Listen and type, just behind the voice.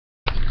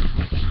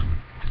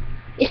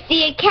You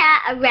see a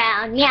cat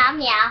around, meow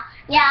meow,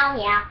 meow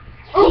meow.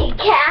 See a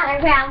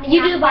cat around,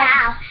 meow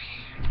meow.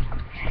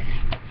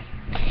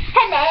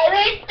 Hello,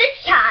 it's the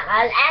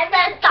channel and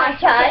the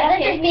sunshine.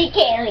 This is me,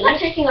 Kaylee. Not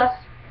shaking us.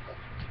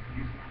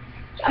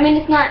 I mean,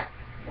 it's not.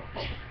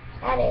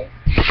 That is,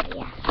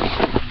 yeah.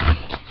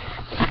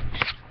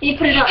 You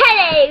put it up.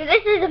 Hello,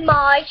 this is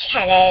my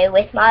channel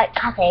with my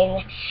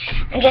cousin.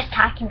 I'm just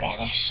talking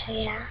British, so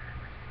yeah.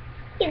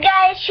 You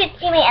guys should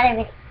see my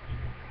other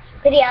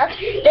videos.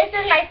 This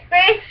is my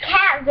first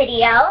cat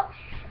video.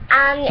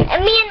 Me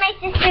and my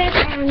sister's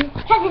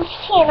cousin's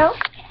channel.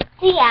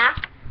 So yeah.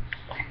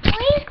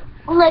 Please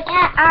look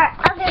at our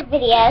other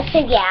videos. So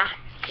yeah.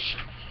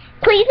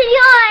 Please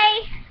enjoy.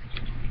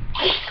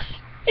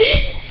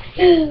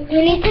 We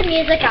need some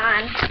music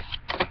on.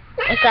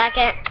 A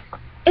second.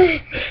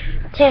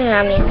 Turn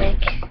on music.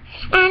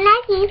 I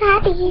like you,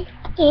 Poppy.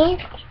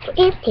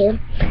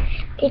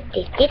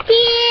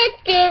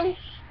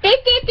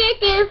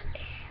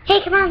 Hey,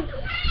 come on.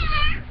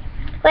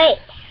 Wait.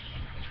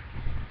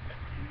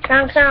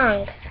 Wrong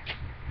song.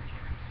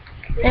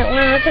 Don't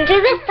want to listen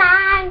to this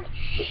song.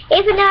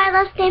 Even though I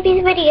love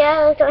Snoopy's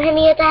videos, don't hit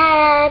me with the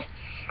head.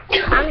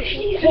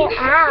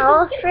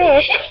 Ow,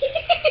 frick.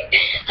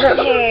 That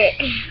hurt.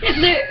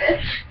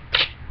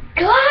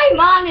 Climb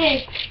on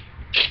it.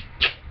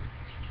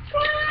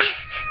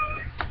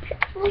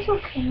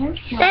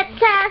 Let's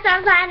have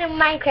some fun in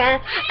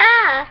Minecraft.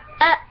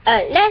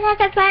 Let's have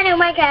some fun in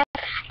Minecraft.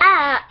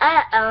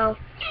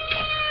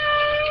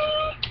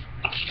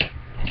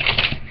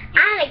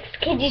 Alex,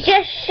 could you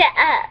just shut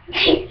up?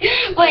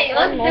 Wait,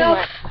 let's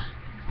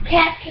do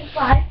Cats Can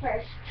Fly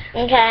first.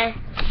 Okay.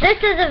 This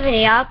is a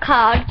video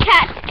called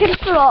Cats Can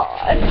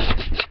Fly.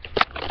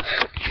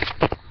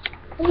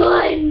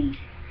 1,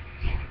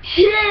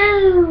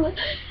 2,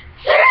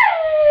 3.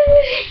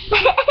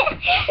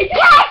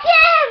 Catch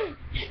him!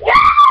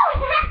 No!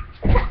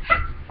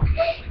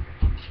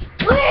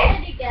 Where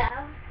did he go?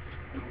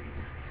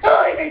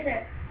 Oh, he's right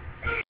there.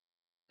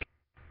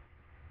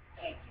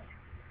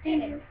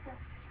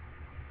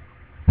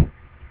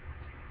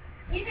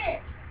 You did.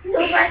 Go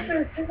right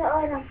first. Put that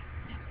light on.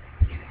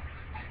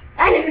 I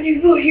never knew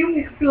you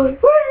human could fly.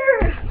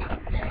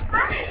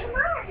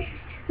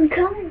 I'm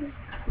coming.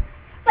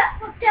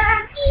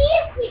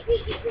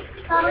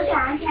 Calm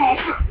down,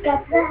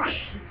 got that.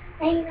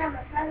 Hanging on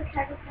my brother's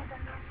head because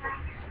I'm not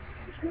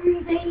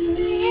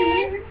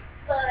breathing,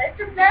 but it's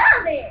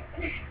about it.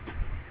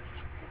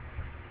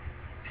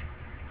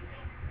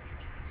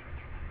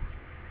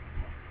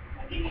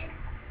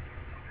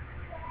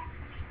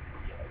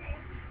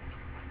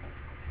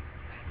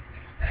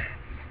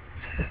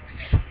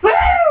 Woo!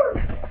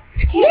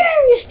 Yeah,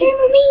 you're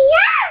steaming me.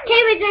 Yeah!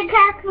 Okay, the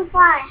cats can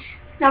fly.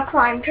 Now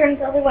climb. Turn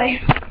the other way.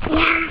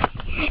 Yeah.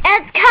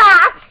 It's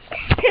cats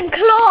can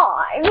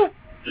climb.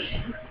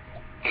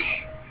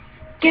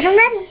 Get them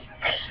ready.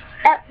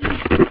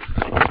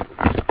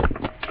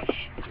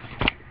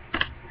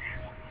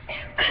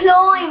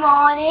 Climb,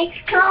 Onyx,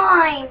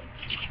 climb.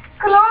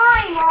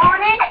 Climb,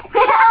 Onyx,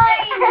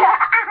 climb.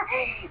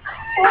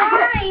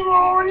 Climb,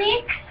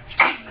 Onyx.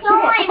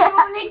 Climb,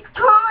 Onyx,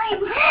 climb.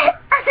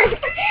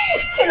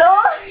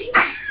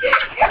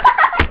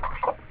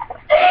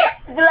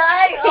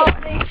 Glide,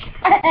 Onyx.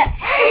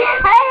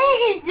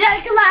 Hey,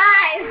 just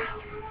climb.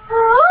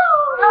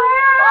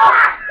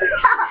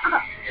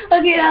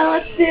 Okay, now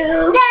let's do.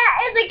 That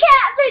is a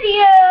cat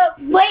video.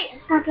 Wait,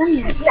 it's not done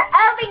yet.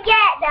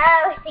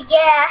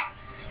 Yeah.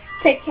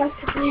 Take cats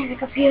to play on the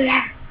computer.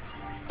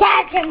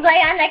 Dad can play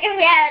on the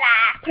computer.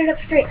 Turn it up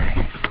straight.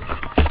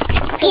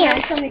 Don't let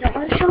it show me. Don't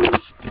let it show me.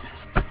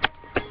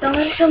 Don't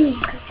let it show me.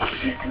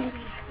 It's gonna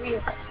be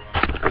real.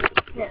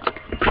 Yeah.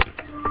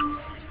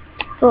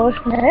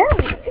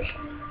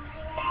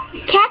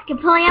 Cat can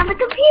play on the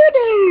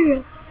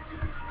computer.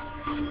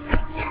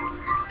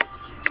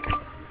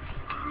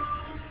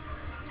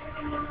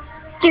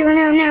 No.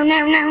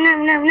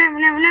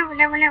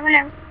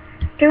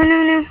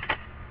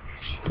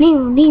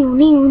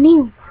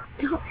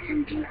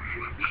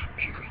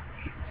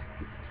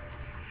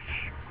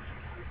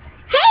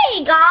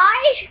 Hey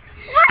guys,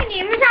 my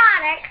name is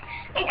Onyx,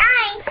 and I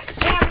am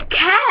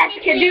Cats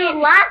can do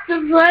lots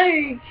of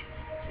things.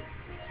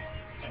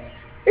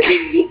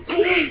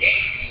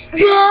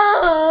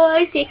 Whoa,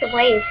 I see some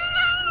waves.